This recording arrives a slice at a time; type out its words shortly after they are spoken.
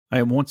I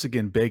am once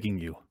again begging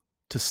you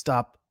to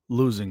stop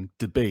losing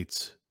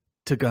debates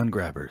to gun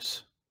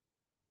grabbers.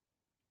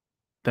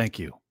 Thank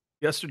you.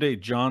 Yesterday,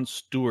 Jon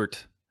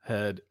Stewart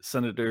had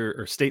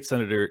State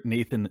Senator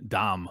Nathan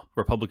Dahm,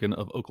 Republican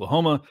of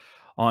Oklahoma,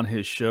 on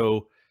his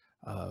show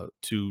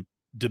to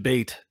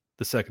debate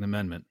the Second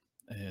Amendment.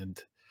 And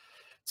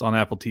it's on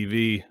Apple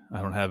TV.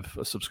 I don't have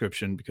a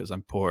subscription because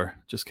I'm poor.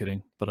 Just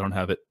kidding. But I don't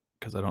have it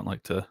because I don't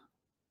like to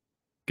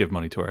give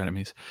money to our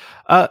enemies.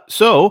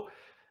 So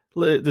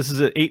this is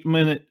an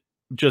 8-minute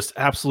just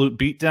absolute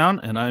beatdown,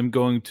 and I'm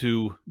going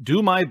to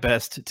do my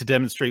best to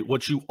demonstrate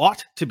what you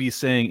ought to be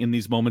saying in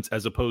these moments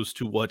as opposed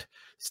to what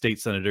State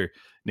Senator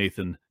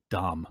Nathan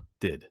Dahm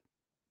did.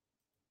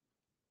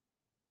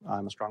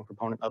 I'm a strong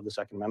proponent of the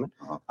Second Amendment.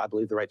 I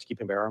believe the right to keep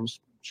and bear arms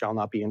shall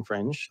not be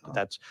infringed.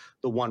 That's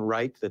the one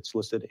right that's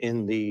listed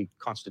in the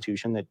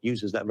Constitution that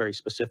uses that very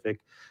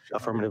specific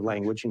affirmative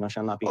language,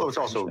 shall not be infringed. It's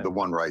also the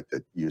one right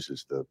that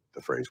uses the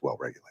phrase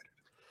well-regulated.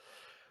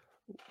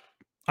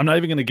 I'm not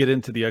even going to get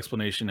into the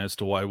explanation as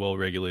to why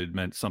well-regulated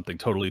meant something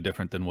totally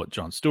different than what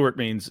Jon Stewart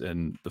means,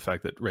 and the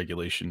fact that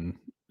regulation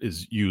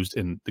is used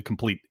in the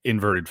complete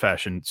inverted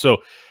fashion. So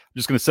I'm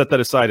just going to set that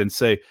aside and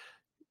say,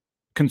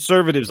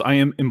 conservatives, I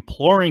am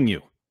imploring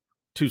you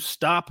to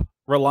stop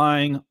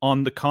relying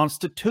on the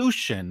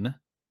Constitution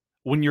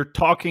when you're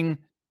talking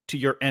to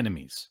your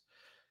enemies.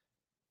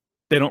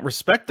 They don't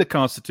respect the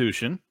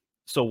Constitution,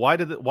 so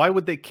why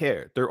would they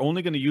care? They're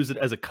only going to use it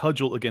as a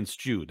cudgel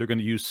against you. They're going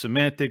to use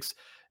semantics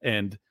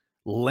and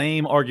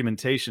lame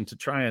argumentation to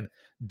try and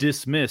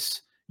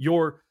dismiss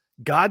your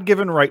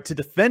God-given right to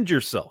defend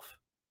yourself.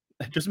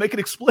 Just make it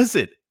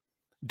explicit.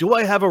 Do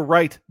I have a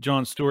right,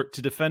 Jon Stewart,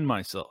 to defend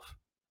myself?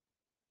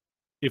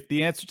 If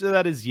the answer to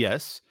that is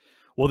yes,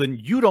 well, then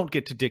you don't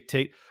get to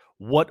dictate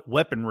what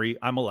weaponry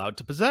I'm allowed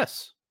to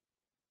possess.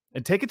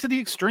 And take it to the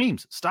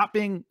extremes. Stop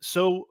being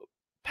so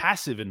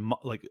passive and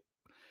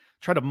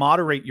try to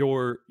moderate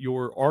your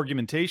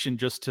argumentation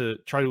just to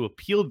try to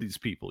appeal to these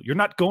people. You're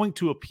not going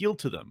to appeal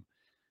to them.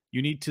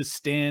 You need to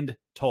stand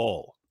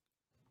tall.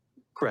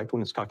 Correct,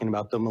 when it's talking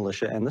about the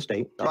militia and the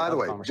state. By the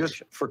way,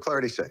 just for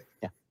clarity's sake,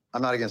 yeah,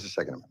 I'm not against the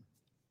Second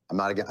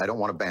Amendment. I don't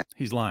want to ban.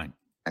 He's lying.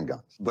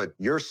 Guns, but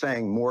you're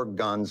saying more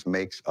guns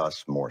makes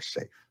us more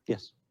safe.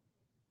 Yes.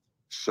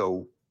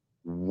 So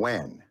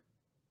when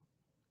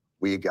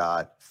we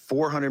got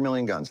 400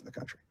 million guns in the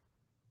country,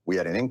 we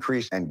had an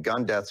increase and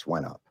gun deaths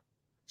went up.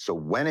 So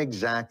when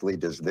exactly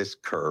does this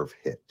curve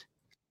hit?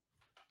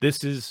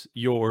 This is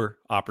your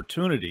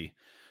opportunity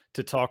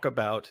to talk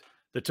about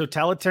the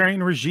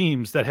totalitarian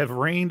regimes that have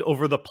reigned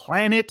over the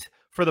planet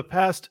for the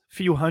past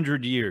few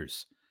hundred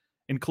years,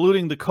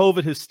 including the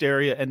COVID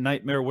hysteria and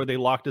nightmare where they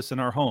locked us in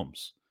our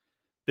homes.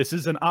 This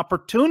is an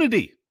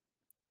opportunity.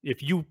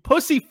 If you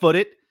pussyfoot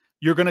it,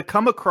 you're going to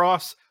come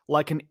across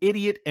like an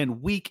idiot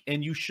and weak,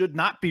 and you should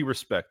not be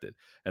respected.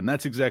 And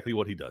that's exactly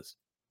what he does.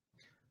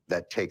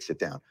 That takes it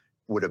down.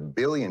 Would 1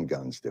 billion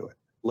guns do it?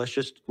 Let's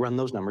just run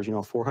those numbers.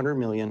 400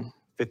 million,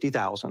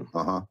 50,000.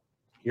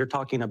 You're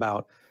talking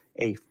about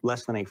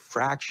less than a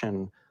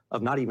fraction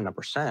of not even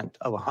 1%,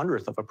 of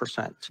 100th of a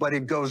percent. But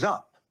it goes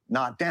up,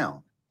 not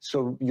down.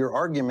 So your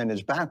argument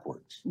is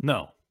backwards.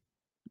 No.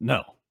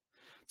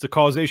 It's a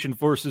causation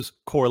versus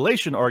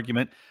correlation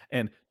argument.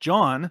 And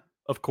John,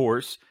 of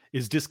course,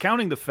 is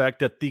discounting the fact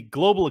that the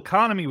global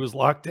economy was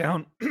locked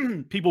down.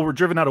 People were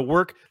driven out of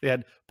work. They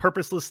had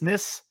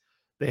purposelessness.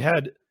 They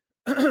had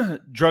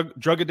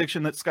drug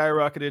addiction that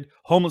skyrocketed,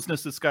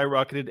 homelessness that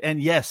skyrocketed,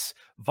 and yes,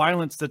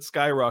 violence that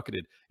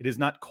skyrocketed. It is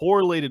not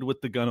correlated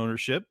with the gun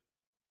ownership.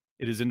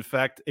 It is, in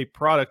fact, a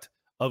product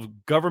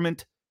of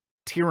government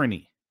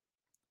tyranny.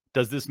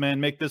 Does this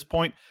man make this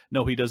point?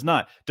 No, he does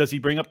not. Does he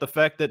bring up the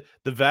fact that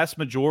the vast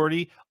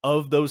majority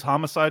of those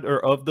homicide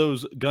or of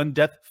those gun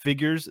death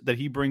figures that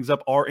he brings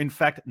up are, in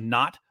fact,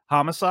 not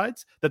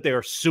homicides? That they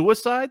are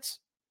suicides?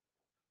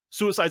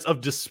 Suicides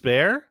of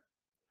despair?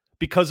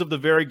 Because of the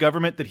very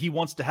government that he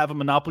wants to have a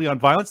monopoly on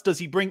violence? Does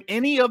he bring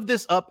any of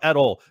this up at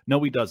all?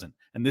 No, he doesn't.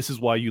 And this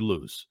is why you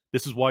lose.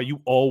 This is why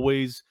you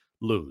always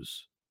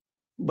lose.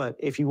 But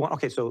if you want,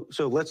 okay, so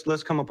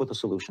let's come up with a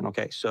solution.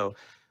 Okay, so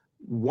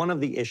one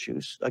of the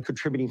issues, a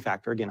contributing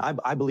factor, again,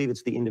 I believe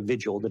it's the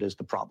individual that is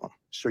the problem.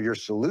 So your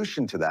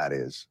solution to that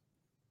is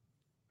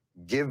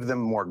give them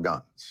more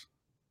guns.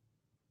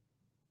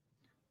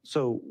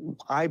 So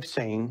I'm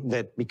saying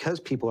that because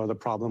people are the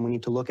problem, we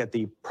need to look at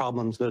the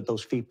problems that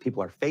those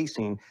people are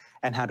facing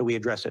and how do we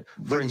address it.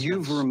 But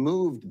you've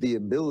removed the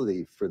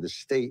ability for the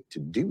state to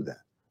do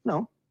that.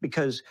 No,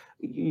 because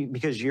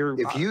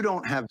you're... If you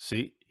don't have...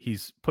 See,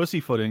 he's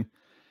pussyfooting.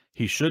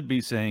 He should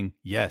be saying,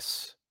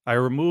 yes, I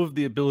removed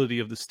the ability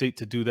of the state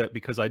to do that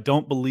because I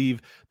don't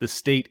believe the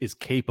state is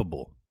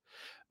capable.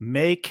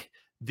 Make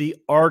the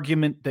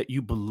argument that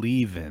you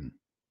believe in.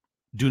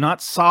 Do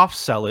not soft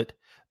sell it.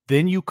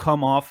 Then you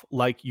come off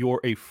like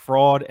you're a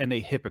fraud and a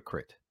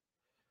hypocrite.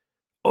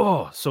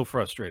 Oh, so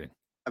frustrating.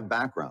 Have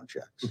background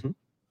checks,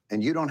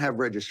 and you don't have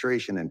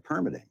registration and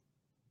permitting.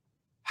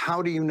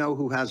 How do you know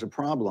who has a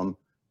problem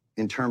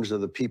in terms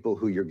of the people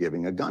who you're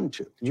giving a gun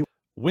to?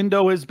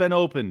 Window has been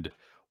opened.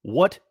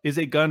 What is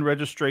a gun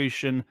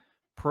registration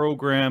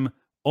program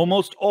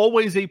almost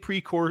always a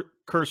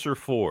precursor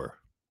for?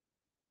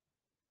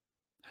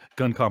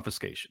 Gun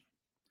confiscation.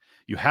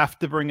 You have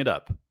to bring it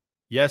up.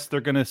 Yes,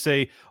 they're going to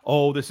say,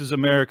 oh, this is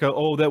America.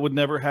 Oh, that would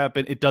never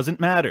happen. It doesn't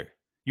matter.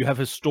 You have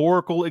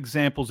historical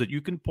examples that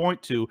you can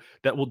point to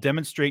that will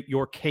demonstrate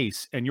your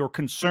case, and your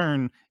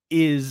concern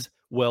is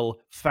well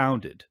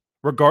founded.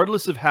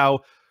 Regardless of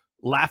how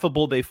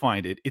laughable they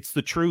find it, it's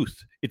the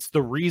truth. It's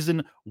the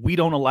reason we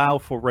don't allow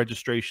for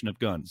registration of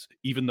guns,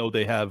 even though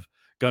they have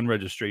gun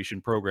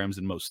registration programs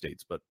in most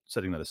states. But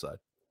setting that aside.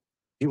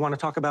 Do you want to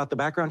talk about the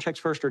background checks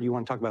first, or do you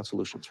want to talk about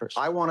solutions first?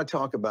 I want to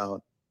talk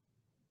about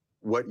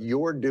what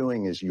you're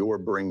doing is you're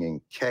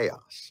bringing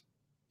chaos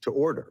to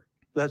order.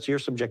 That's your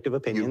subjective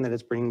opinion, that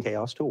it's bringing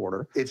chaos to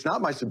order. It's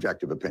not my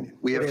subjective opinion.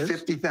 We have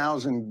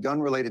 50,000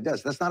 gun-related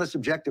deaths. That's not a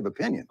subjective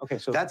opinion. Okay,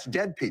 so that's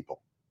dead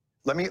people.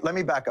 Let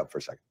me back up for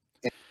a second.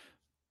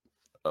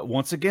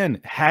 Once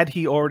again, had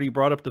he already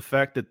brought up the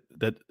fact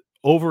that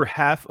over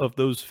half of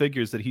those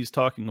figures that he's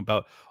talking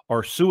about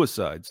are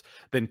suicides,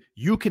 then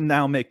you can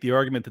now make the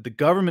argument that the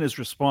government is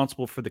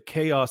responsible for the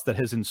chaos that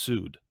has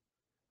ensued,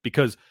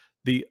 because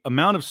the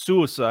amount of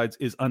suicides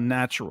is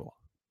unnatural.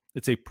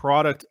 It's a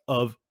product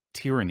of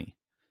tyranny.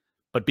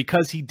 But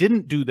because he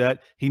didn't do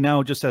that, he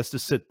now just has to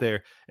sit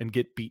there and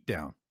get beat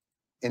down.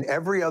 In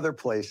every other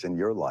place in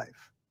your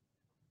life,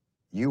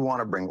 you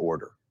want to bring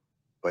order,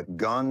 but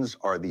guns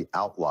are the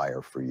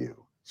outlier for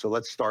you. So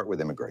let's start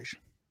with immigration.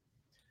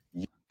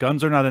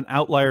 Guns are not an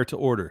outlier to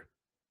order.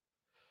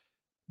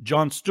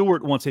 Jon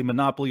Stewart wants a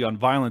monopoly on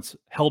violence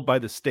held by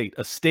the state,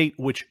 a state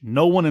which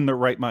no one in their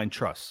right mind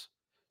trusts.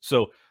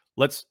 So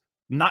let's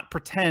not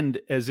pretend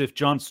as if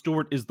Jon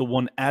Stewart is the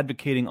one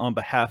advocating on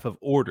behalf of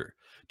order.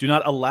 Do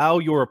not allow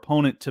your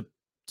opponent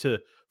to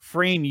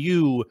frame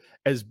you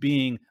as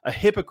being a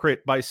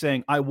hypocrite by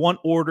saying, I want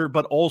order,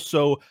 but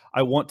also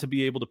I want to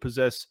be able to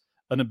possess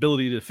an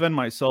ability to defend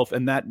myself,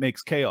 and that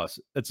makes chaos.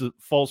 It's a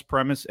false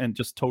premise and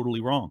just totally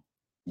wrong.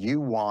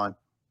 You want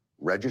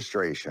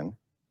registration,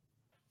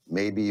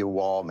 maybe a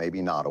wall,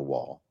 maybe not a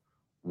wall.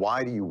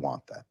 Why do you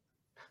want that?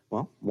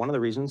 Well, one of the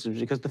reasons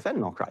is because the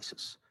fentanyl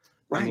crisis.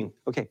 Right. I mean,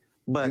 okay,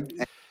 but...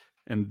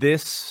 And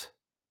this,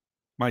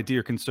 my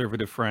dear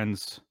conservative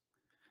friends,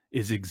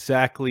 is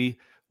exactly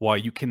why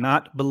you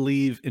cannot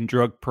believe in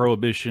drug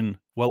prohibition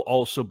while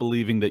also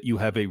believing that you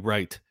have a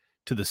right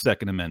to the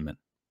Second Amendment.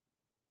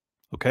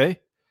 Okay?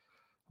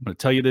 I'm going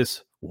to tell you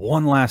this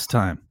one last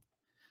time.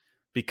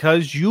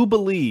 Because you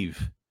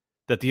believe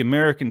that the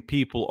American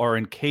people are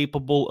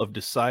incapable of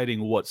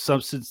deciding what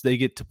substance they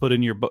get to put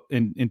in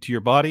into your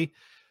body,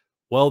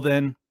 well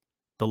then,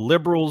 the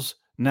liberals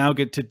now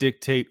get to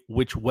dictate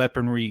which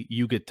weaponry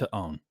you get to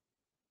own.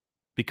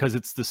 Because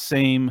it's the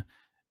same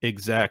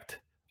exact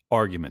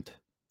argument.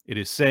 It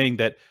is saying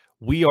that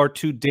we are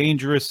too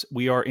dangerous,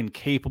 we are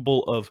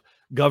incapable of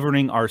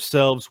governing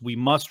ourselves, we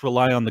must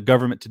rely on the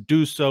government to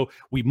do so,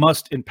 we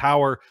must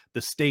empower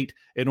the state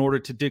in order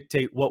to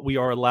dictate what we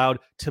are allowed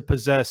to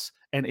possess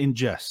and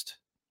ingest.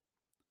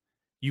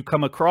 You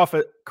come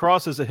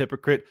across as a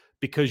hypocrite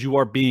because you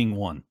are being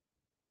one.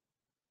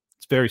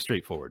 It's very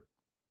straightforward.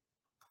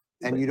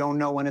 And you don't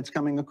know when it's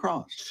coming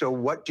across. So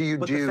what do you do?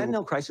 But the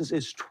fentanyl crisis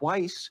is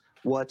twice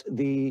what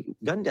the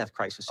gun death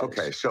crisis is.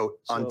 Okay, so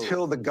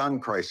until the gun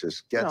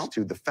crisis gets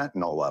to the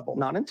fentanyl level,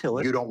 not until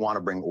it. You don't want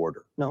to bring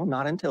order. No,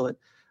 not until it.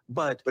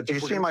 But do you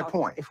see my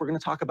point? If we're going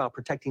to talk about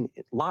protecting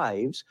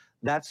lives,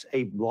 that's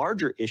a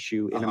larger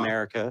issue in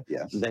America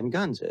than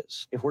guns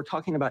is. If we're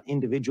talking about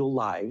individual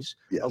lives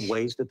of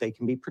ways that they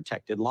can be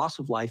protected, loss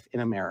of life in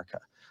America,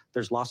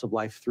 there's loss of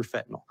life through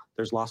fentanyl.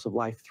 There's loss of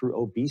life through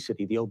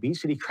obesity. The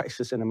obesity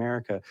crisis in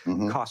America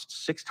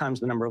costs 6 times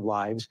the number of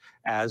lives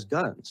as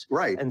guns.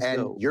 Right, and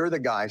so, you're the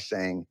guy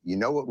saying, you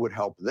know what would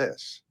help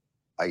this?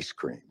 Ice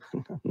cream.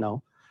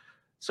 No.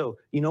 So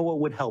you know what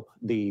would help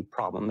the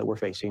problem that we're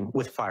facing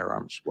with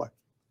firearms? What?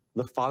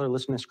 The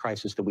fatherlessness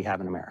crisis that we have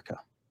in America.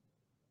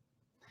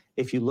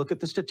 If you look at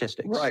the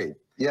statistics. Right,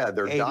 yeah,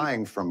 they're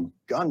dying from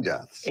gun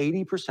deaths.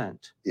 80%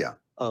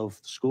 of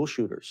school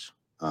shooters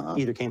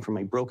either came from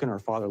a broken or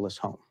fatherless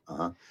home.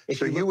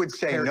 So you would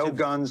say no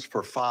guns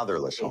for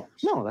fatherless homes?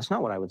 No, that's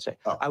not what I would say.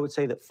 I would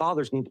say that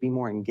fathers need to be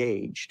more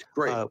engaged.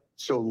 Great.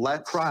 So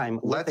let's crime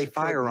with a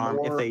firearm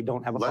if they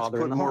don't have a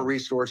father in the home. Let's put more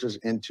resources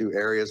into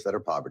areas that are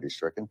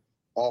poverty-stricken.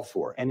 All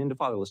for it. And into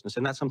fatherlessness.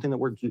 And that's something that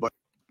we're...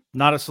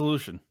 Not a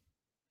solution.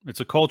 It's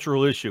a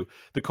cultural issue.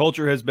 The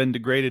culture has been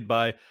degraded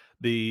by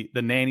the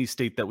nanny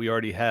state that we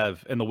already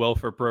have and the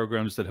welfare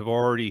programs that have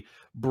already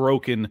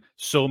broken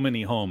so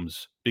many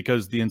homes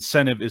because the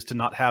incentive is to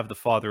not have the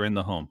father in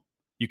the home.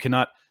 You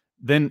cannot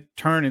then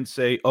turn and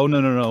say, oh,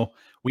 no,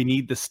 we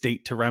need the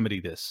state to remedy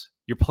this.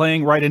 You're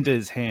playing right into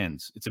his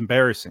hands. It's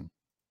embarrassing.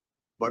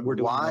 But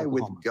why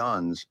with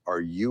guns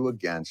are you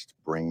against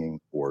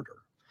bringing order?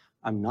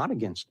 I'm not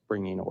against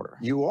bringing order.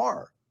 You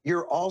are.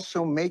 You're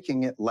also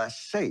making it less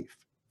safe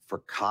for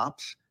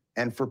cops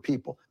and for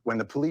people. When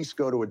the police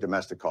go to a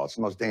domestic call, it's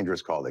the most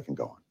dangerous call they can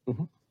go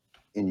on.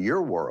 In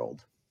your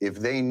world, if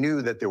they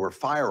knew that there were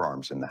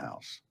firearms in the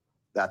house,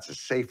 that's a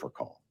safer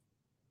call.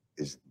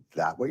 Is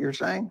that what you're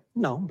saying?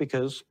 No,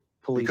 because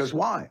police. Because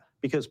why?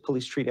 Because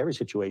police treat every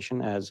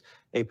situation as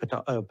a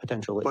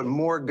potential. But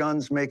more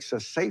guns makes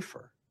us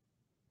safer.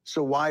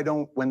 So why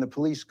don't, when the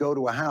police go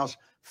to a house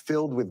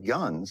filled with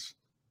guns,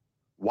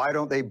 why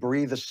don't they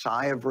breathe a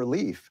sigh of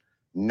relief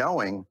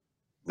knowing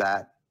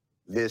that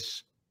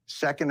this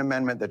Second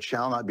Amendment that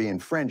shall not be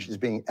infringed is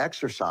being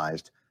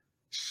exercised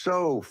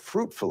so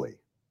fruitfully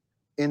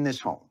in this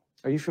home?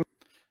 Are you familiar?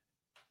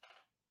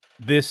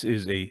 This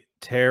is a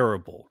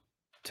terrible,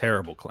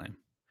 terrible claim.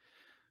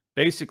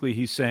 Basically,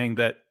 he's saying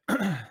that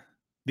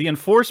the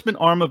enforcement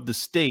arm of the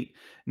state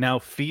now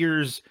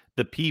fears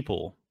the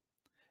people,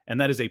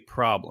 and that is a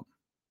problem.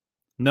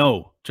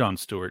 No, Jon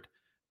Stewart,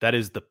 that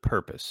is the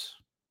purpose.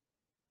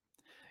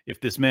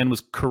 If this man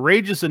was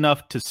courageous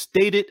enough to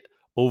state it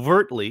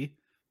overtly,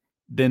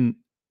 then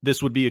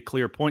this would be a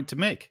clear point to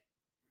make.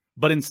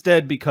 But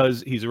instead,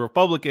 because he's a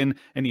Republican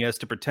and he has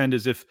to pretend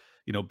as if,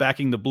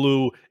 backing the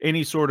blue,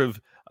 any sort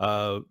of,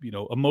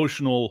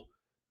 emotional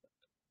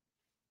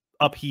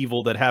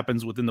upheaval that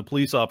happens within the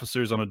police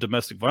officers on a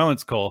domestic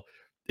violence call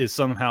is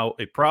somehow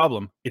a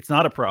problem. It's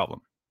not a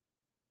problem.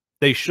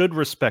 They should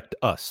respect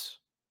us.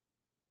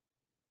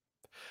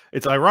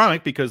 It's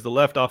ironic because the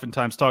left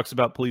oftentimes talks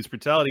about police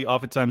brutality.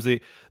 Oftentimes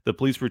the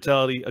police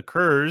brutality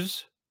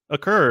occurs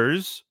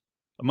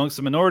amongst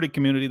a minority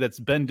community that's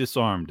been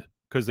disarmed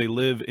because they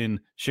live in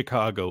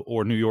Chicago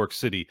or New York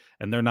City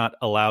and they're not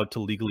allowed to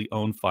legally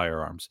own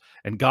firearms.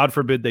 And God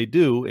forbid they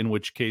do, in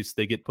which case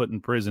they get put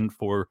in prison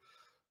for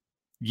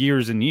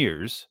years and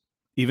years,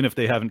 even if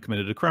they haven't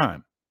committed a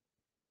crime.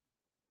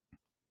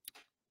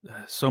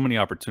 So many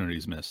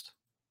opportunities missed.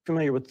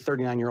 Familiar with the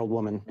 39-year-old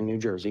woman in New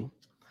Jersey?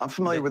 I'm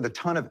familiar with a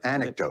ton of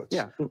anecdotes.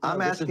 Yeah,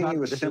 I'm asking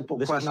you a simple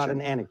question. This is not an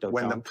anecdote.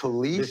 When John. the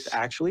police this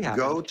actually happened.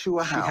 go to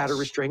a house, she had a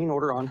restraining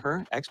order on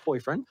her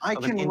ex-boyfriend. I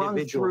can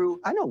run through.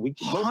 I know we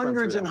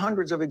hundreds and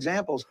hundreds of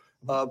examples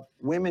of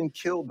women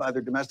killed by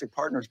their domestic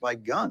partners by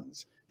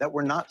guns that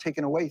were not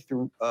taken away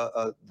through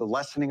the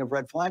lessening of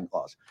red flag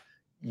laws.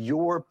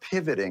 You're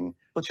pivoting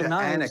to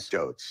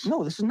anecdotes.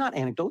 No, this is not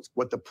anecdotes.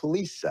 What the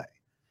police say.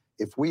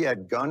 If we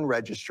had gun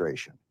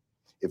registration,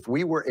 if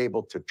we were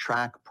able to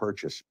track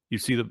purchase. You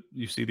see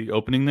the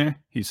opening there?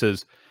 He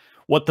says,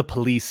 what the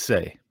police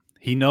say.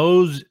 He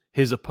knows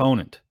his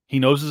opponent. He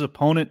knows his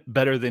opponent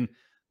better than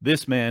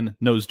this man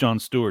knows Jon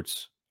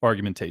Stewart's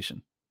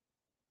argumentation.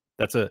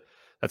 That's a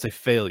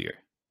failure.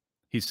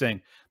 He's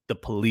saying the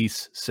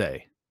police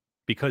say,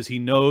 because he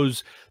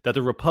knows that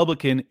the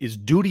Republican is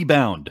duty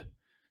bound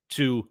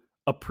to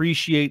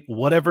appreciate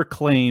whatever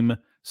claim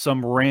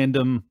some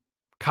random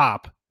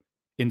cop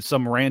in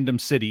some random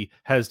city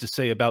has to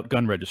say about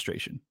gun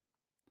registration.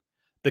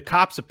 The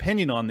cop's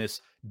opinion on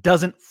this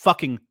doesn't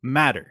fucking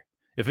matter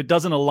if it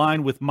doesn't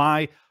align with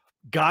my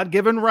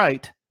God-given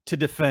right to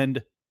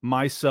defend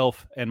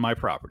myself and my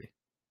property.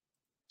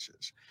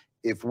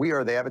 If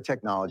they have a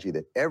technology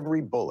that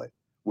every bullet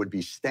would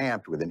be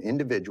stamped with an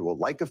individual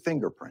like a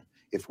fingerprint.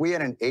 If we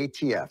had an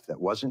ATF that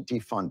wasn't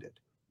defunded,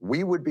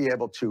 we would be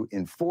able to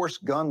enforce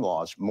gun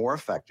laws more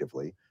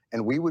effectively,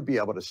 and we would be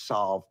able to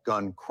solve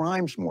gun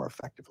crimes more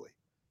effectively.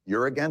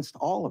 You're against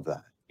all of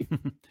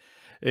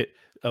that.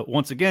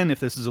 Once again, if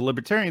this is a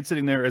libertarian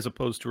sitting there as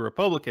opposed to a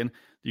Republican,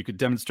 you could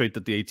demonstrate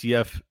that the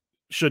ATF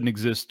shouldn't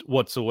exist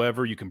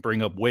whatsoever. You can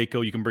bring up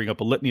Waco. You can bring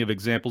up a litany of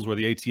examples where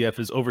the ATF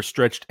is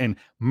overstretched and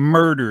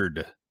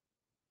murdered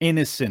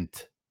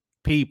innocent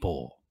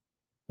people,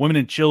 women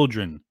and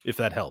children, if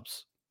that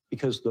helps.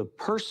 Because the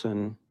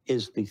person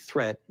is the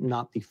threat,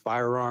 not the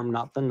firearm,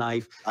 not the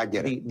knife. I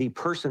get it. The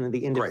person and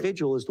the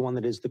individual is the one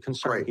that is the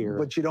concern here.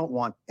 But you don't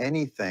want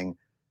anything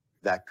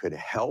that could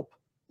help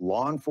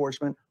law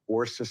enforcement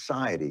or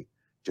society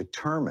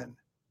determine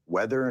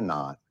whether or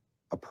not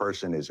a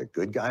person is a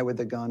good guy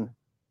with a gun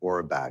or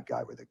a bad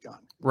guy with a gun.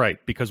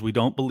 Right, because we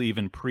don't believe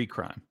in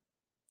pre-crime.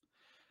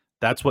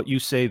 That's what you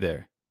say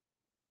there.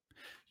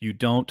 You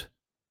don't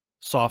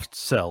soft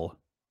sell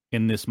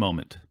in this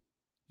moment.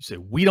 You say,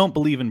 we don't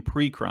believe in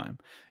pre-crime.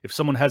 If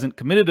someone hasn't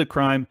committed a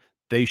crime,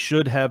 they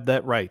should have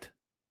that right.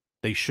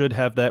 They should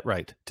have that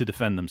right to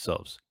defend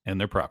themselves and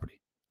their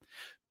property.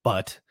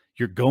 But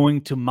you're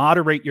going to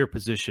moderate your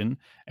position,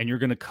 and you're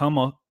going to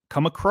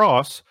come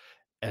across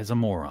as a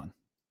moron.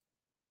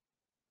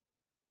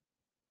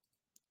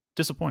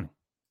 Disappointing.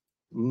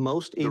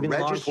 The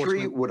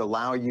registry would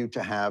allow you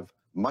to have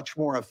much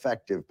more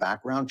effective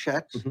background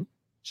checks. Mm-hmm.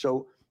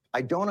 So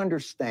I don't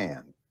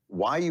understand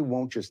why you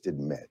won't just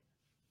admit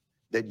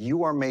that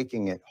you are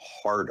making it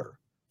harder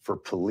for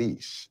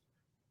police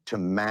to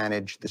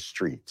manage the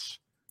streets.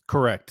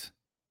 Correct.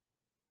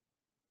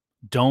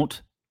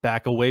 Don't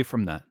back away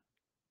from that.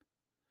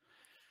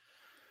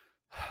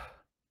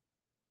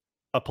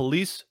 A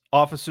police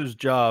officer's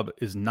job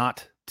is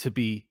not to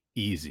be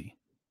easy.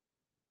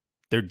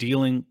 They're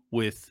dealing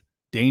with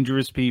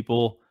dangerous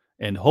people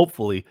and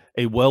hopefully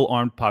a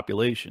well-armed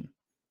population.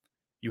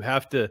 You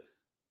have to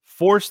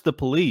force the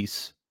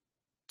police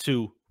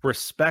to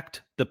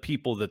respect the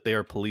people that they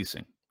are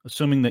policing,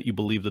 assuming that you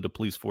believe that a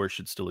police force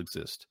should still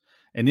exist.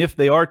 And if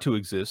they are to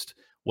exist,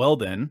 well,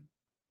 then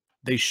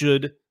they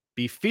should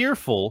be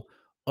fearful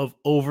of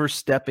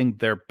overstepping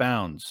their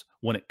bounds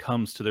when it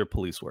comes to their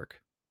police work.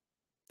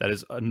 That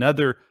is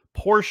another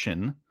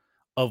portion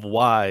of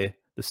why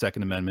the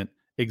Second Amendment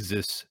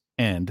exists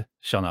and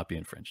shall not be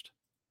infringed.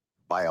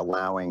 By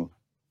allowing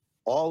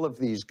all of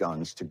these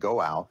guns to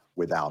go out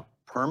without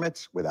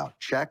permits, without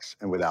checks,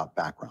 and without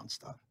background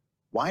stuff.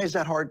 Why is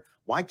that hard?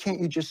 Why can't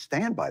you just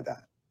stand by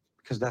that?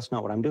 Because that's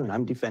not what I'm doing.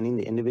 I'm defending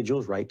the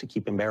individual's right to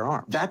keep and bear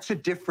arms. That's a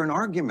different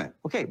argument.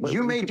 Okay, but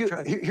You we may could do,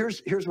 try-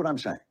 here's what I'm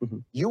saying.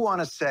 Mhm. You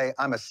want to say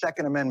I'm a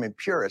Second Amendment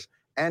purist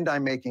and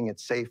I'm making it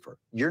safer.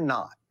 You're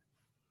not.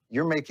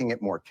 You're making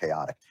it more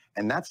chaotic.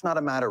 And that's not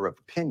a matter of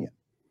opinion.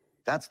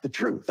 That's the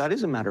truth. That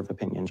is a matter of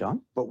opinion,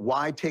 John, But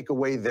why take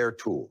away their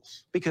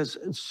tools? because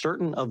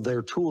certain of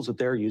their tools that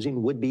they're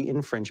using would be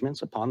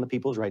infringements upon the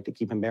people's right to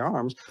keep and bear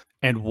arms.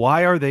 And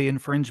why are they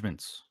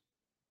infringements?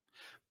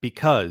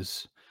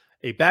 Because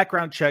a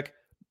background check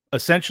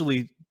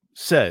essentially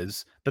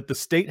says that the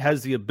state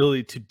has the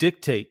ability to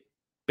dictate,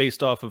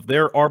 based off of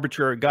their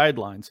arbitrary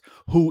guidelines,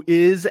 who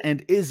is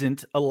and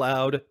isn't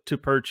allowed to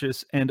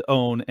purchase and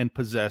own and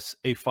possess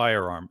a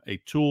firearm, a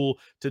tool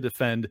to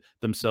defend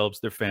themselves,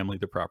 their family,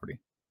 their property.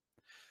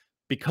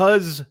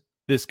 Because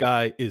this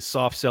guy is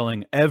soft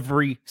selling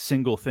every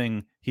single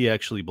thing he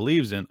actually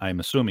believes in, I'm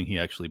assuming he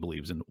actually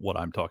believes in what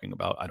I'm talking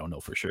about. I don't know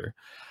for sure.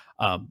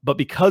 But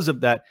because of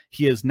that,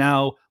 he has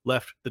now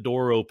left the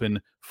door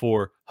open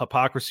for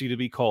hypocrisy to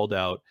be called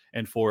out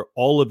and for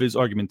all of his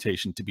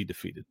argumentation to be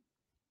defeated.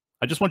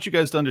 I just want you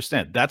guys to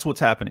understand that's what's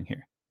happening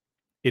here.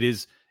 It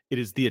is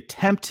the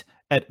attempt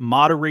at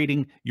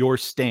moderating your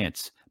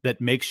stance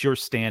that makes your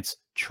stance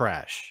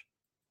trash.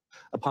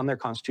 Upon their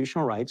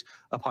constitutional rights,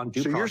 upon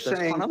due So you're process,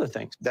 saying- upon other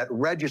things. That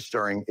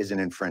registering is an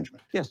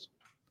infringement. Yes.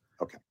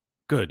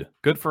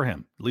 Good for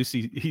him. At least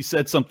he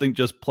said something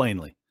just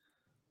plainly.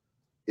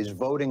 Is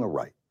voting a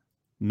right?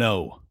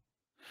 No.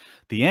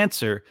 The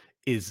answer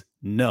is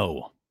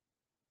no.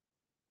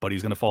 But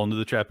he's going to fall into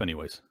the trap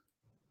anyways.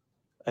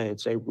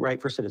 It's a right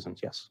for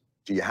citizens, yes.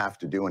 Do you have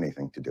to do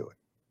anything to do it?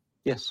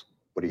 Yes.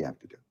 What do you have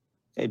to do?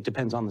 It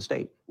depends on the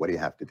state. What do you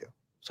have to do?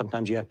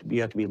 Sometimes you have to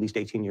be at least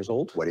 18 years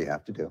old. What do you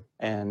have to do?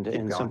 And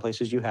in some going.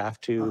 places you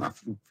have to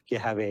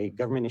have a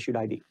government issued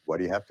ID. What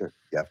do you have to?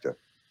 You have to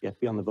You have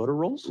to be on the voter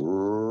rolls.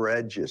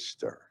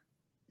 register.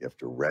 You have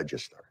to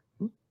register.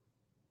 Hmm.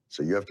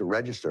 So you have to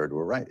register to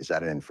a right. Is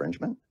that an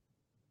infringement?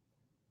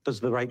 Does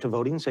the right to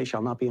voting say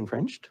shall not be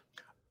infringed?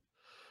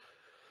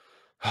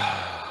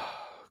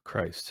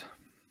 Christ.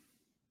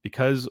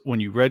 Because when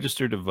you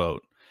register to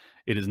vote,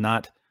 it is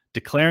not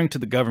declaring to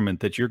the government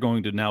that you're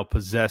going to now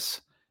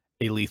possess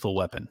a lethal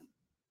weapon.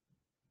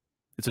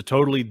 It's a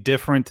totally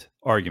different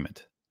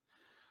argument.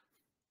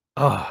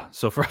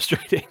 So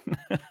frustrating.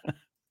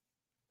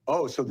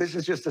 Oh, so this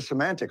is just a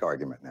semantic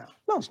argument now.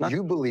 No, it's not.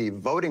 You believe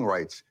voting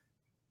rights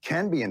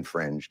can be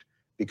infringed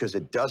because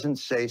it doesn't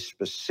say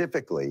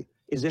specifically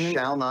Is it,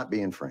 shall not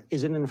be infringed.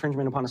 is it an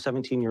infringement upon a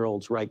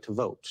 17-year-old's right to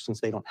vote since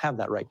they don't have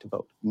that right to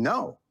vote?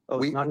 No. Oh,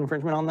 it's not an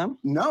infringement on them?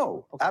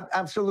 No, Okay.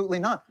 absolutely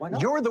not. Why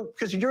not?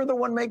 Because you're the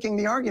one making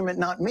the argument,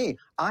 not me.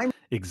 I'm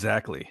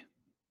Exactly.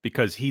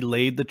 Because he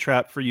laid the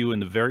trap for you in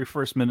the very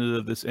first minute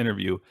of this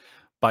interview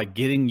by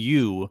getting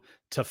you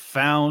to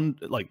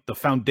the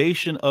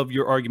foundation of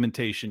your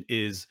argumentation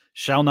is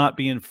shall not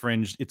be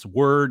infringed. It's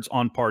words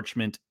on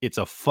parchment. It's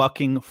a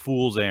fucking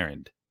fool's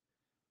errand.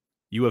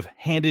 You have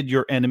handed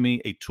your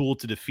enemy a tool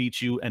to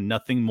defeat you and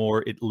nothing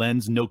more. It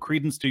lends no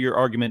credence to your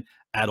argument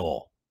at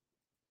all.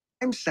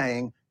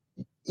 saying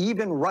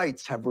even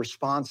rights have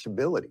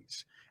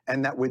responsibilities,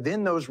 and that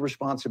within those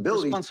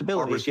responsibilities are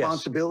Responsibilities, yes.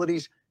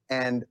 responsibilities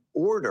and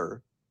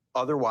order.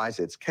 Otherwise,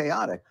 it's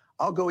chaotic.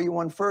 I'll go you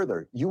one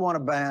further. You want to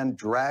ban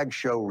drag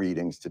show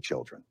readings to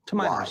children. To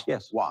minors,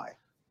 yes. Why?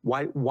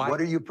 Why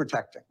What are you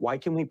protecting? why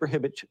can we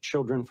prohibit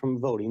children from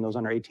voting, those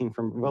under 18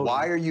 from voting?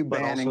 Why are you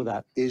but also banning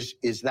that? Is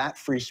that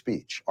free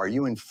speech? Are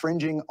you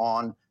infringing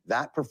on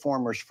that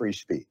performer's free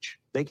speech?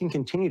 They can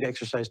continue to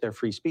exercise their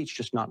free speech,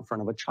 just not in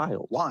front of a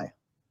child. Why?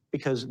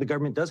 Because the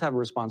government does have a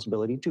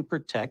responsibility to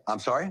protect. I'm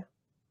sorry?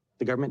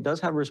 The government does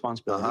have a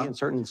responsibility Uh-huh. in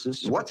certain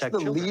instances to What's protect the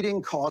children.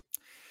 leading cause?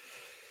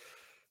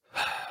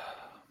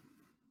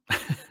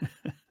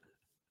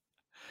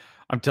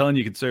 I'm telling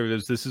you,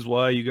 conservatives, this is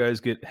why you guys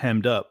get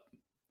hemmed up,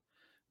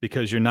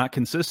 because you're not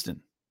consistent.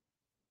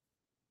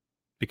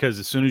 Because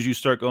as soon as you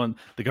start going,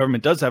 the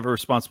government does have a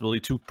responsibility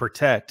to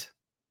protect.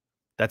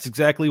 That's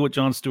exactly what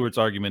Jon Stewart's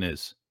argument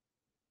is.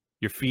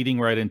 You're feeding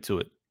right into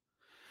it.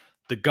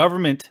 The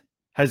government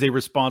has a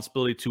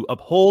responsibility to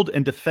uphold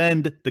and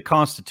defend the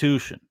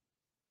Constitution.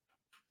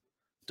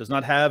 It does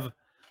not have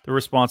the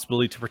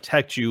responsibility to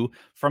protect you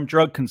from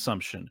drug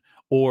consumption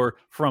or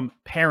from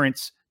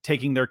parents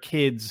taking their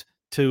kids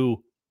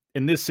to,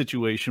 in this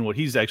situation, what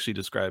he's actually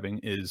describing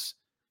is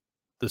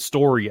the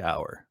story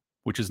hour,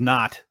 which is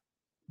not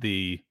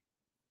the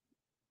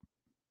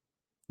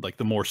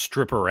more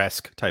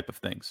stripper-esque type of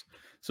things.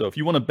 So if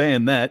you want to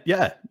ban that,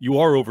 yeah, you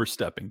are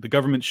overstepping. The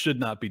government should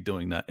not be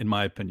doing that, in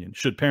my opinion.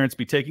 Should parents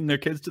be taking their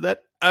kids to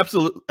that?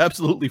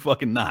 Absolutely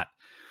fucking not.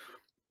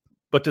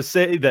 But to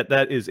say that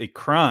that is a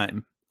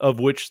crime of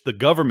which the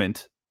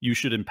government, you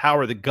should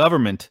empower the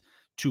government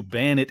to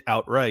ban it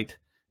outright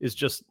is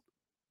just,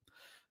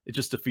 it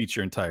just defeats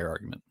your entire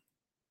argument.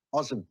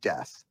 Cause of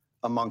death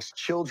amongst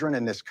children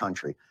in this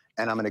country.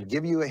 And I'm going to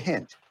give you a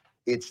hint.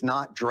 It's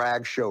not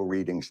drag show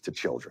readings to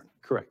children.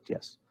 Correct,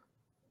 yes.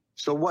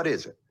 So what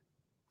is it?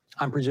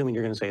 I'm presuming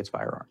you're going to say it's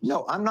firearms.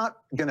 No, I'm not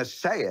going to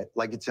say it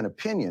like it's an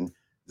opinion.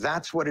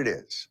 That's what it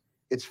is.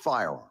 It's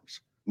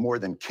firearms. More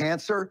than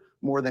cancer,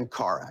 more than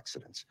car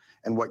accidents.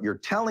 And what you're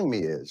telling me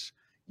is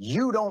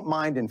you don't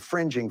mind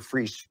infringing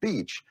free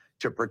speech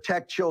to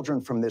protect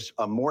children from this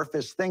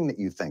amorphous thing that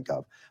you think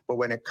of. But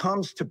when it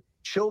comes to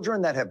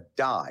children that have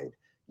died,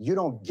 you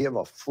don't give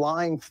a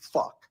flying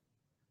fuck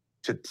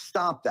to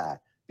stop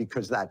that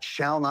because that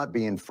shall not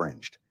be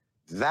infringed.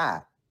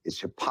 That is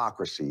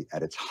hypocrisy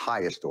at its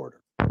highest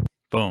order.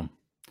 Boom.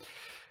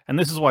 And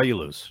this is why you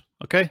lose,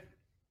 okay?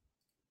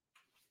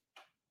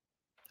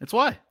 It's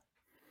why.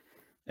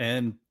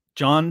 And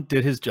John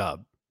did his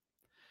job.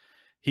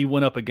 He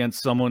went up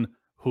against someone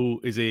who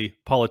is a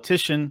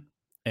politician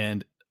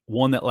and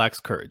one that lacks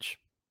courage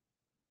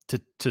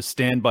to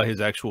stand by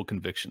his actual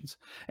convictions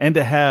and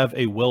to have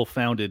a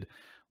well-founded,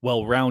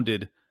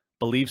 well-rounded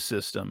belief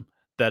system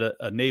that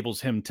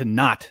enables him to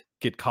not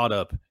get caught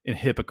up in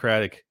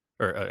hypocritical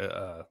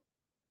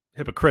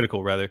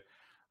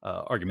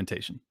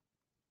argumentation.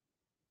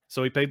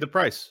 So he paid the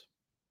price.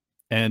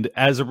 And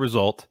as a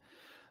result,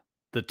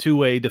 the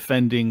two-way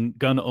defending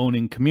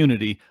gun-owning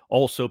community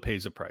also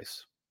pays a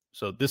price.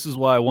 So this is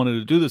why I wanted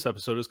to do this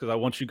episode, is because I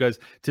want you guys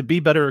to be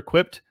better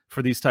equipped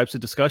for these types of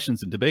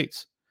discussions and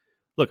debates.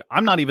 Look,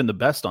 I'm not even the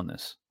best on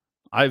this.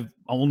 I've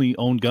only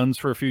owned guns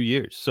for a few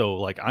years. So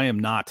like I am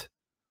not,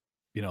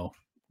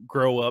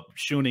 grow up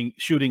shooting,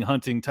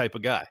 hunting type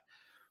of guy.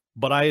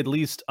 But I at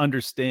least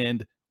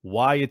understand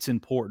why it's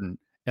important,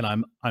 and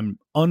I'm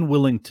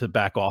unwilling to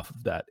back off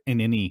of that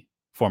in any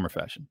form or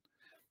fashion.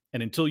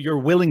 And until you're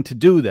willing to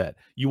do that,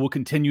 you will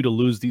continue to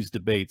lose these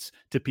debates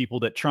to people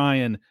that try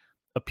and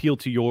appeal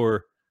to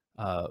your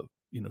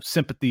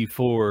sympathy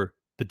for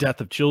the death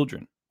of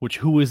children, which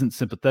who isn't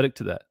sympathetic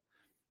to that?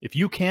 If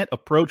you can't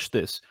approach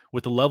this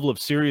with the level of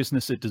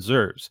seriousness it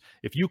deserves,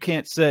 if you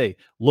can't say,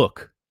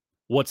 look,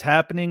 what's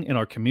happening in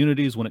our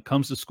communities when it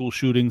comes to school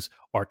shootings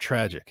are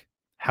tragic.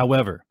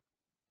 However,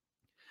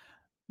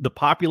 the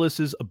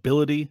populace's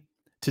ability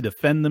to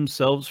defend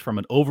themselves from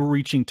an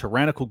overreaching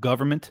tyrannical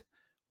government,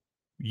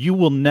 you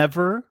will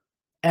never,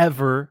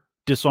 ever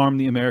disarm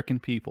the American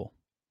people.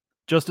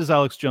 Just as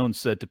Alex Jones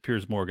said to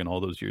Piers Morgan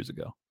all those years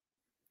ago.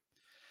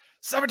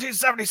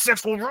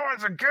 1776 will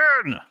rise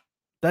again.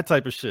 That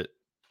type of shit.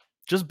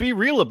 Just be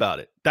real about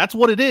it. That's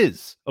what it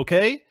is,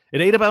 okay? It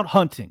ain't about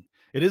hunting.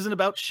 It isn't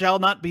about shall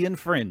not be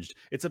infringed.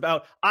 It's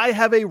about I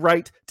have a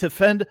right to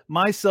defend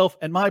myself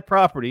and my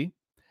property,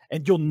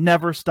 and you'll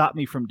never stop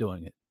me from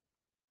doing it.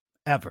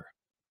 Ever.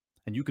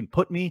 And you can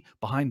put me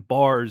behind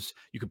bars.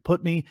 You can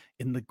put me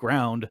in the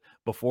ground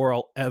before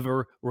I'll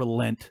ever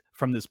relent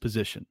from this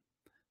position.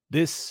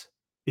 This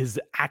is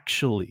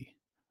actually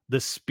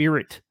the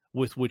spirit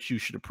with which you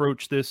should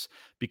approach this,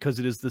 because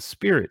it is the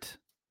spirit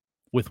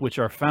with which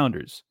our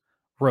founders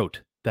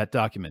wrote that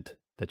document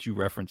that you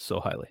referenced so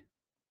highly.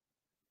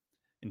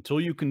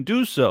 Until you can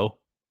do so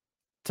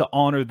to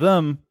honor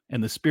them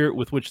and the spirit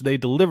with which they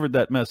delivered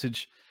that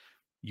message,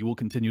 you will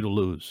continue to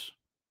lose.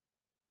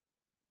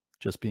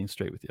 Just being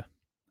straight with you.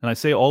 And I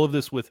say all of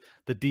this with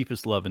the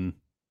deepest love and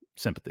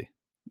sympathy.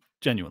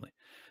 Genuinely.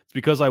 It's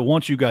because I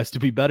want you guys to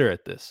be better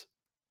at this.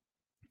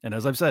 And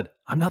as I've said,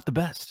 I'm not the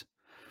best,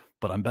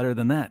 but I'm better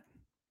than that.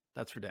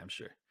 That's for damn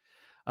sure.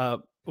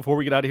 Before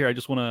we get out of here, I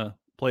just want to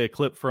play a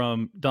clip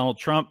from Donald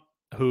Trump,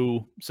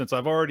 who, since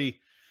I've already,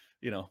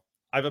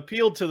 I've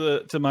appealed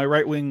to my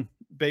right-wing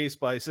base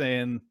by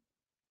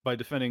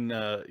defending,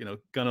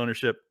 gun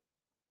ownership.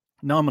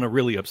 Now I'm going to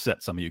really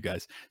upset some of you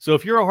guys. So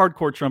if you're a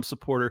hardcore Trump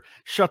supporter,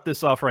 shut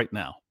this off right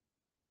now.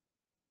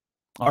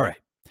 All right.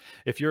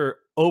 If you're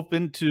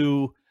open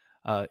to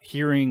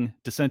hearing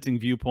dissenting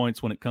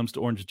viewpoints when it comes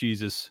to Orange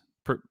Jesus,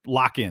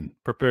 lock in,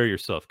 prepare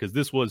yourself, because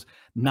this was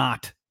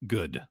not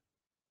good.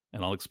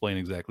 And I'll explain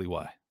exactly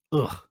why.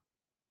 Ugh.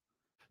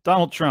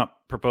 Donald Trump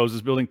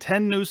proposes building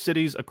 10 new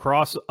cities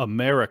across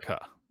America.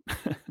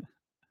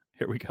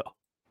 Here we go.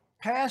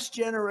 Past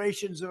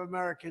generations of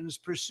Americans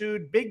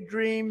pursued big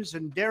dreams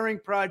and daring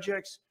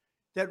projects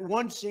that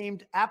once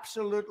seemed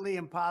absolutely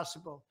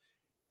impossible.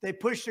 They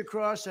pushed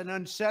across an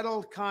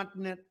unsettled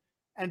continent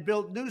and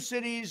built new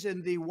cities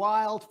in the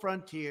wild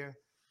frontier.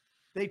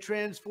 They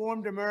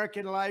transformed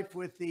American life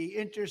with the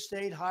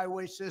interstate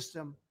highway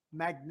system.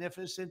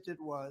 Magnificent it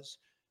was.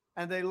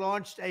 And they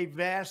launched a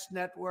vast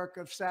network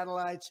of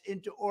satellites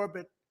into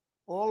orbit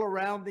all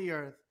around the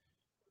earth.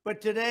 But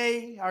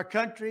today, our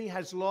country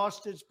has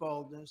lost its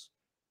boldness.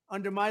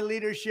 Under my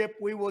leadership,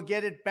 we will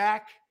get it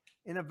back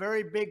in a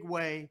very big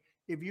way.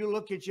 If you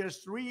look at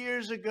just 3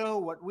 years ago,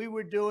 what we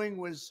were doing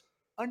was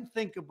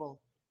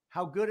unthinkable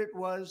how good it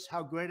was,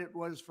 how great it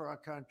was for our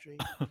country.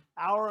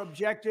 Our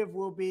objective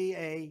will be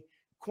a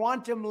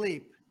quantum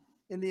leap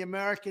in the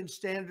American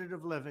standard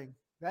of living.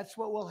 That's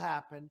what will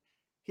happen.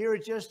 Here are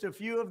just a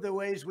few of the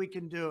ways we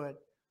can do it.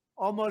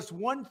 Almost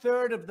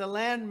 1/3 of the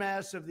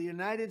landmass of the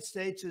United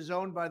States is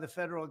owned by the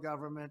federal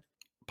government.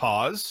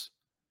 Pause.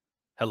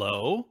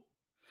 Hello?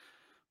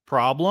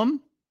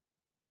 Problem?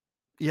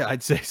 Yeah,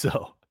 I'd say so.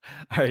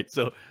 All right,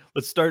 so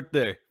let's start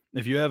there.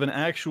 If you have an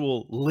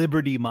actual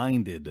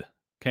liberty-minded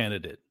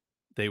candidate,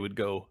 they would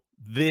go,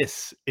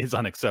 this is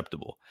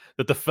unacceptable,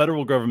 that the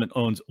federal government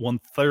owns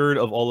 1/3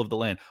 of all of the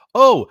land.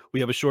 Oh, we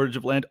have a shortage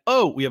of land.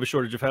 Oh, we have a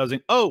shortage of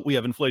housing. Oh, we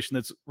have inflation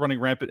that's running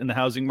rampant in the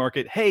housing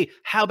market. Hey,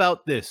 how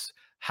about this?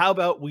 How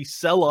about we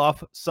sell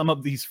off some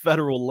of these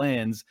federal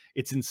lands?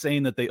 It's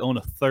insane that they own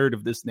 1/3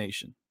 of this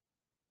nation.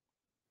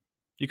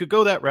 You could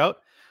go that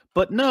route,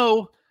 but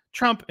no,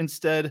 Trump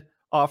instead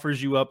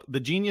offers you up the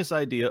genius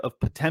idea of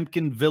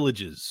Potemkin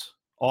villages.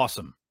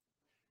 Awesome.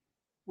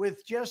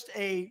 With just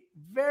a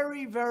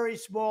very, very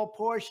small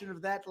portion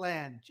of that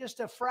land, just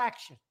a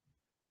fraction,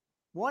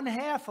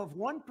 1/2 of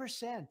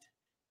 1%.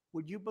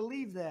 Would you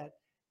believe that?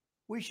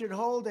 We should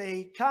hold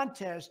a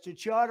contest to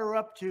charter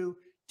up to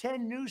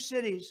 10 new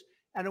cities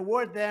and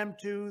award them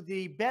to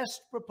the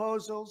best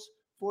proposals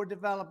for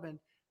development.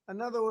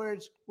 In other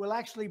words, we'll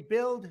actually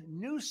build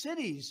new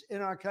cities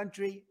in our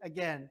country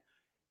again.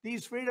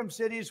 These freedom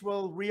cities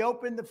will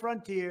reopen the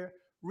frontier,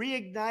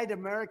 reignite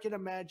American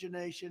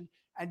imagination,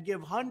 and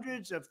give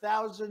hundreds of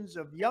thousands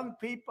of young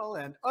people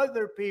and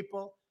other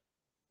people,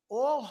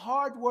 all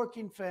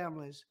hardworking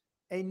families,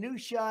 a new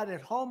shot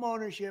at home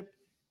ownership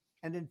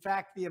and, in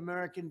fact, the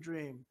American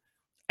dream.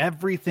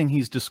 Everything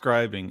he's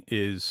describing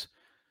is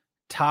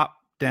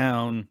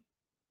top-down,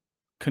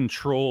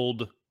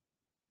 controlled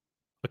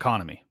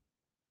economy.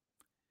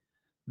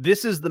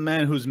 This is the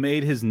man who's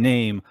made his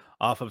name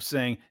off of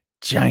saying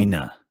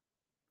China.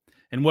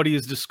 And what he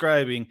is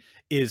describing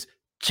is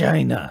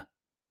China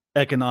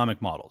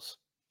economic models.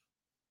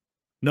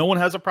 No one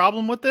has a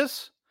problem with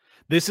this.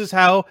 This is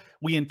how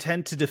we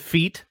intend to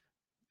defeat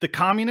the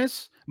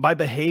communists, by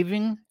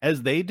behaving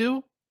as they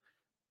do.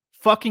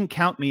 Fucking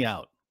count me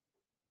out.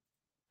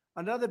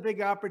 Another big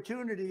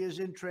opportunity is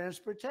in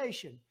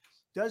transportation.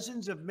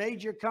 Dozens of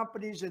major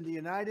companies in the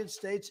United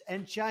States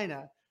and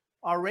China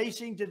are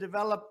racing to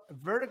develop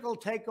vertical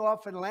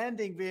takeoff and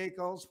landing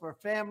vehicles for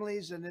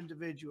families and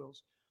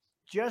individuals.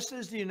 Just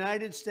as the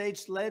United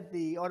States led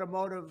the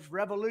automotive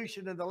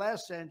revolution in the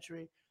last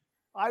century,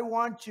 I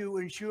want to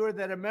ensure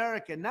that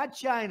America, not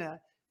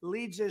China,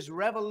 leads this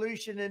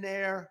revolution in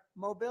air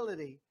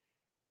mobility.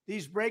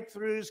 These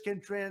breakthroughs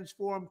can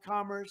transform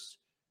commerce,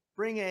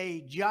 bring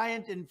a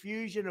giant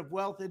infusion of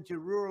wealth into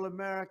rural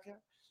America,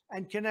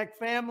 and connect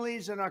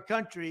families and our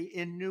country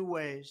in new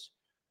ways.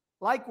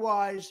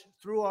 Likewise,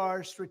 through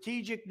our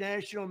Strategic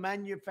National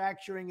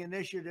Manufacturing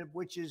Initiative,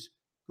 which is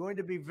going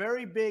to be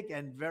very big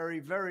and very,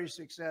 very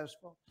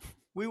successful,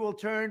 we will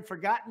turn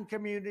forgotten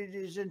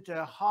communities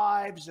into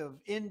hives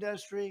of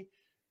industry,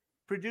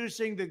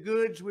 producing the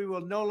goods we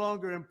will no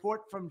longer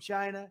import from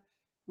China.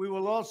 We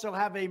will also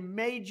have a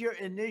major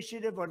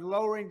initiative on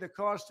lowering the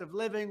cost of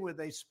living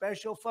with a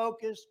special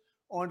focus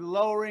on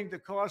lowering the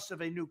cost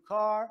of a new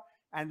car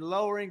and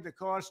lowering the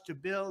cost to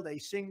build a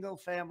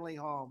single-family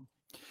home.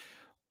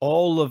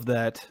 All of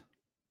that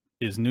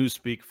is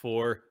newspeak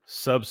for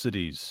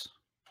subsidies.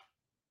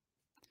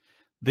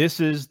 This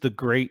is the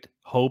great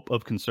hope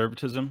of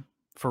conservatism.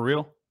 For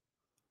real?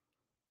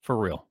 For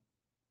real.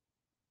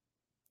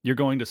 You're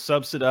going to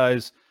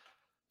subsidize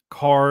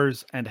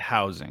cars and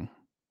housing.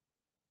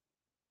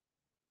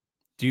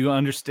 Do you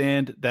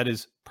understand that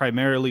is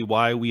primarily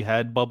why we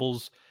had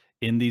bubbles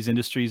in these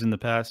industries in the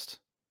past?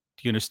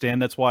 Do you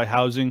understand that's why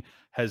housing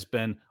has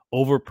been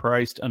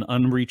overpriced and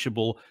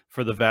unreachable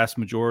for the vast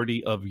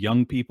majority of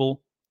young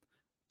people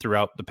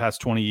throughout the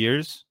past 20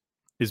 years?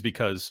 Is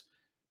because,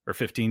 or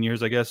 15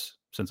 years, I guess,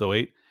 since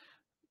 2008,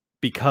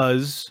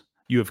 because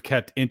you have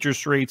kept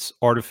interest rates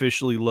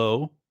artificially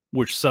low,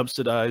 which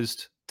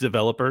subsidized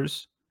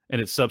developers, and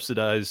it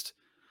subsidized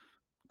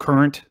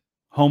current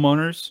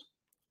homeowners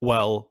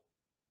while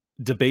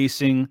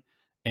debasing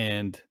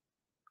and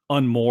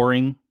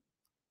unmooring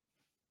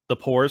the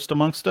poorest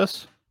amongst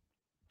us.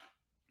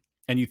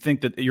 And you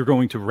think that you're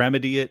going to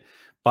remedy it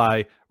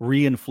by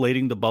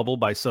reinflating the bubble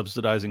by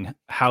subsidizing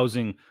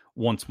housing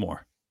once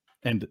more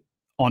and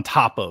on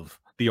top of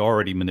the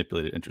already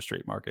manipulated interest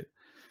rate market.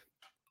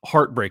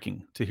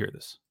 Heartbreaking to hear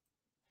this.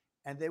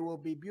 And they will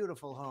be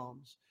beautiful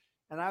homes.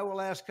 And I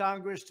will ask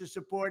Congress to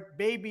support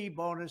baby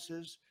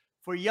bonuses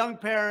for young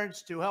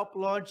parents to help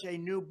launch a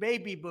new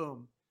baby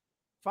boom.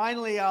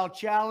 Finally, I'll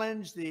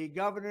challenge the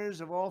governors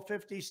of all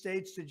 50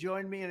 states to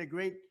join me in a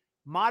great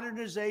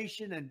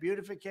modernization and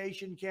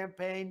beautification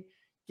campaign,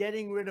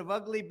 getting rid of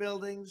ugly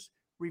buildings,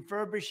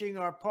 refurbishing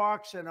our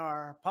parks and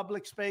our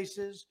public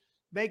spaces,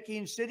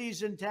 making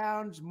cities and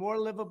towns more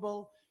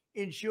livable,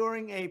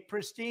 ensuring a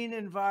pristine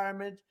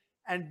environment,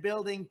 and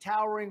building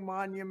towering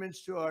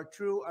monuments to our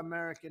true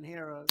American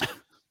heroes.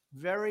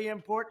 Very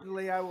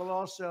importantly, I will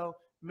also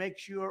make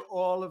sure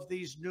all of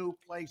these new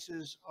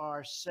places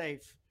are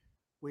safe.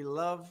 We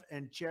love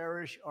and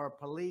cherish our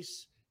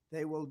police.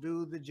 They will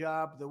do the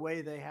job the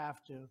way they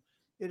have to.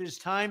 It is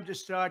time to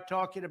start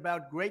talking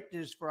about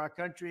greatness for our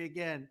country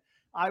again.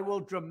 I will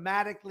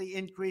dramatically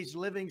increase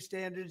living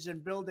standards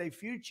and build a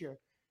future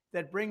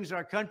that brings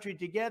our country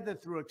together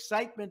through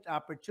excitement,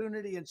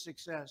 opportunity, and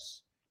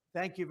success.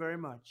 Thank you very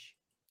much.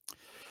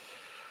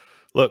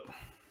 Look,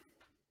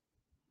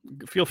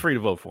 feel free to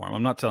vote for him.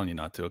 I'm not telling you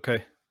not to,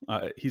 okay?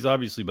 He's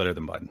obviously better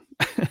than Biden.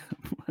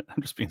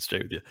 I'm just being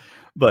straight with you.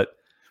 But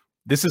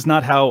this is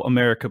not how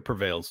America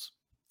prevails.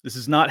 This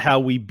is not how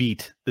we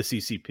beat the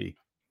CCP,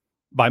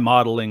 by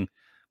modeling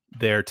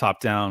their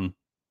top-down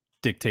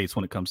dictates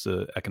when it comes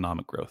to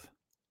economic growth.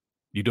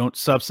 You don't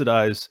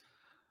subsidize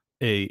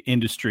a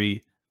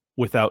industry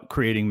without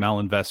creating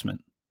malinvestment.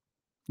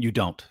 You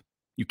don't.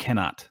 You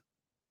cannot.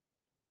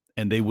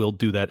 And they will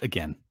do that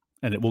again.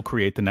 And it will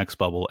create the next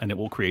bubble, and it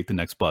will create the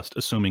next bust,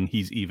 assuming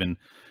he's even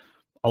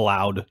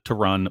allowed to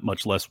run,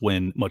 much less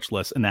win, much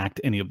less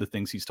enact any of the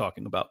things he's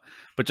talking about.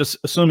 But just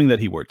assuming that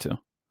he were to,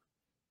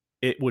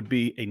 it would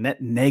be a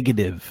net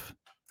negative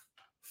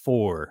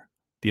for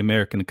the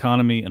American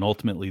economy and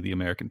ultimately the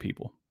American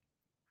people.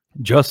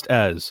 Just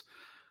as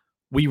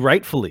we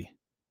rightfully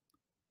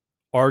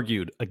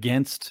argued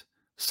against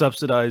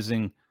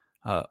subsidizing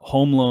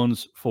home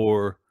loans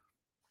for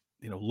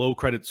low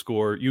credit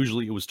score.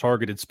 Usually it was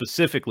targeted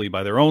specifically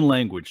by their own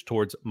language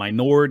towards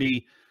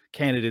minority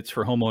candidates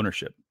for home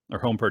ownership or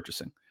home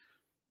purchasing.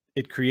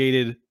 It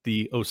created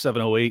the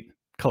 07-08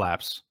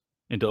 collapse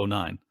into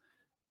 09.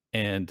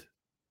 And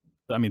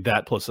I mean,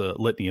 that plus a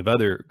litany of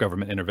other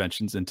government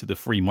interventions into the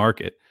free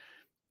market.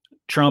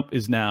 Trump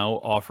is now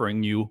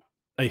offering you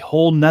a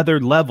whole nother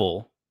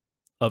level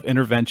of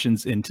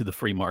interventions into the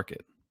free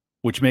market,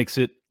 which makes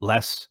it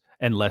less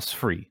and less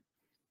free.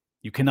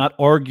 You cannot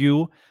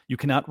argue, you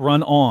cannot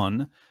run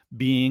on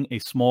being a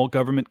small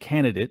government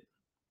candidate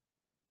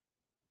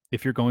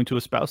if you're going to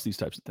espouse these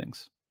types of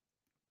things.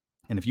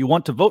 And if you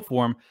want to vote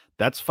for him,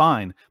 that's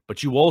fine.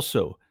 But you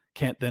also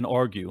can't then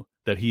argue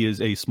that he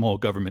is a small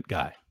government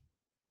guy.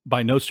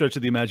 By no stretch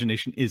of the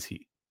imagination is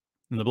he.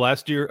 In the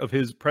last year of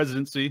his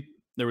presidency,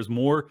 there was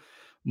more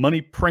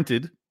money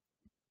printed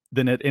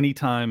than at any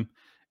time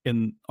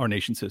in our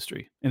nation's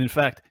history. And in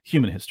fact,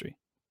 human history.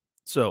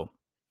 So,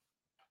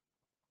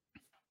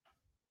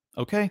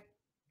 okay.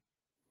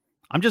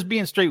 I'm just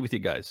being straight with you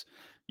guys.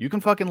 You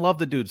can fucking love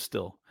the dude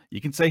still. You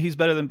can say he's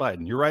better than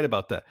Biden. You're right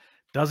about that.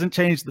 Doesn't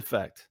change the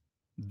fact.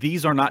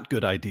 These are not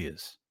good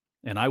ideas.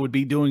 And I would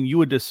be doing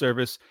you a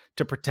disservice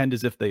to pretend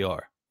as if they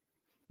are.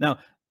 Now,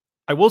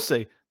 I will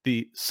say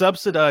the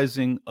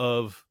subsidizing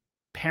of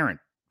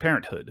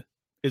parenthood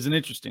is an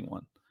interesting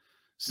one.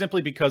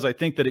 Simply because I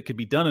think that it could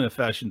be done in a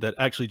fashion that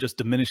actually just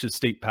diminishes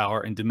state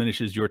power and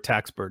diminishes your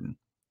tax burden.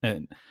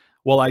 And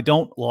while I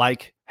don't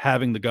like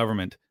having the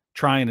government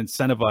try and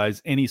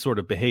incentivize any sort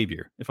of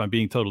behavior, if I'm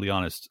being totally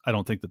honest, I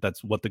don't think that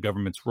that's what the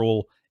government's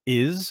role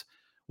is.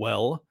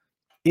 Well,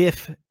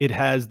 if it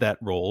has that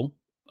role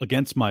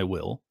against my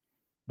will,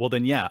 well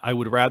then yeah, I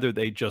would rather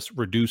they just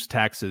reduce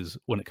taxes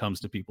when it comes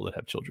to people that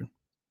have children.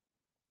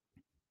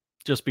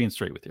 Just being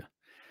straight with you.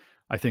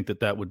 I think that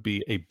that would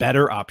be a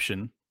better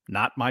option.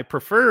 Not my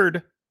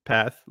preferred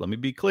path, let me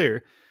be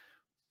clear,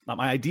 not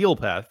my ideal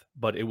path,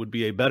 but it would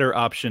be a better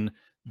option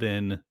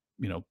than,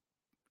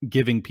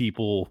 giving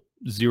people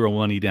zero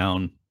money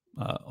down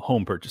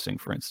home purchasing,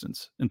 for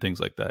instance, and things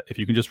like that. If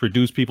you can just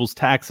reduce people's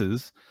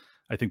taxes,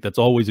 I think that's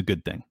always a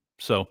good thing.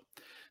 So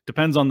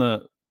depends on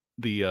the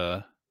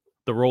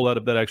rollout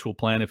of that actual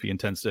plan. If he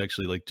intends to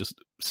actually just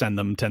send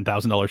them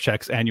 $10,000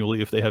 checks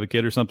annually if they have a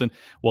kid or something,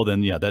 well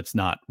then, yeah, that's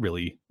not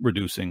really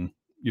reducing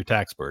your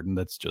tax burden.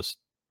 That's just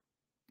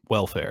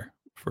welfare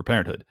for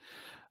parenthood.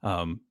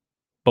 But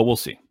we'll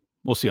see.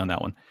 We'll see on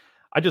that one.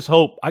 I just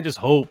hope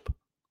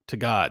to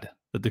God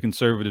that the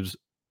conservatives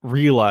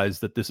realize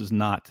that this is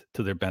not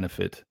to their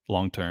benefit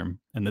long term,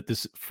 and that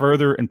this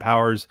further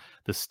empowers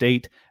the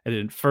state and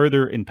it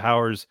further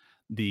empowers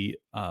the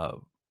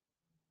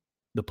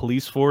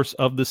police force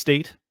of the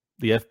state,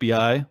 the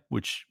FBI,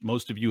 which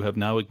most of you have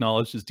now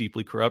acknowledged is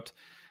deeply corrupt.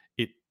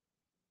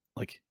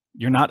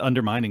 You're not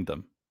undermining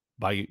them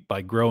by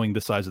growing the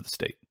size of the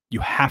state.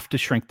 You have to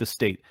shrink the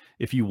state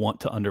if you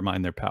want to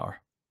undermine their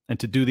power. And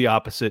to do the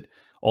opposite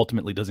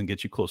ultimately doesn't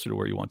get you closer to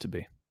where you want to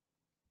be.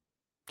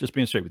 Just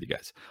being straight with you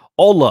guys.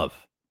 All love.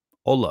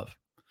 All love.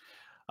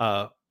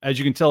 As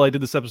you can tell, I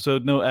did this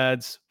episode, no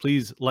ads.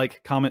 Please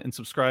like, comment, and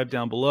subscribe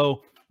down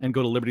below. And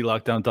go to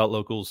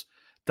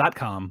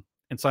libertylockdown.locals.com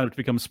and sign up to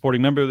become a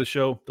supporting member of the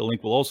show. The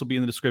link will also be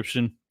in the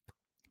description.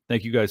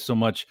 Thank you guys so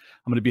much.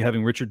 I'm going to be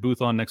having Richard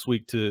Booth on next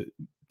week to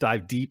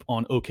dive deep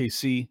on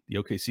OKC, the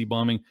OKC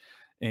bombing,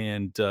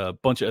 and a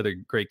bunch of other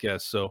great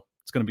guests. So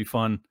it's going to be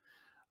fun.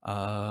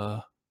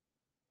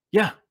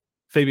 Yeah,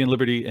 Fabian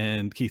Liberty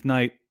and Keith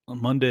Knight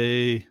on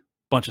Monday.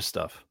 Bunch of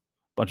stuff.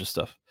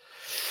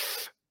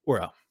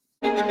 We're out.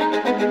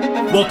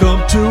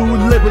 Welcome to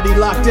Liberty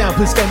Lockdown.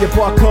 Please scan your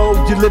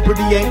barcode. Your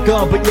liberty ain't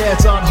gone, but yeah,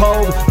 it's on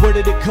hold. Where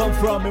did it come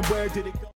from and where did it go?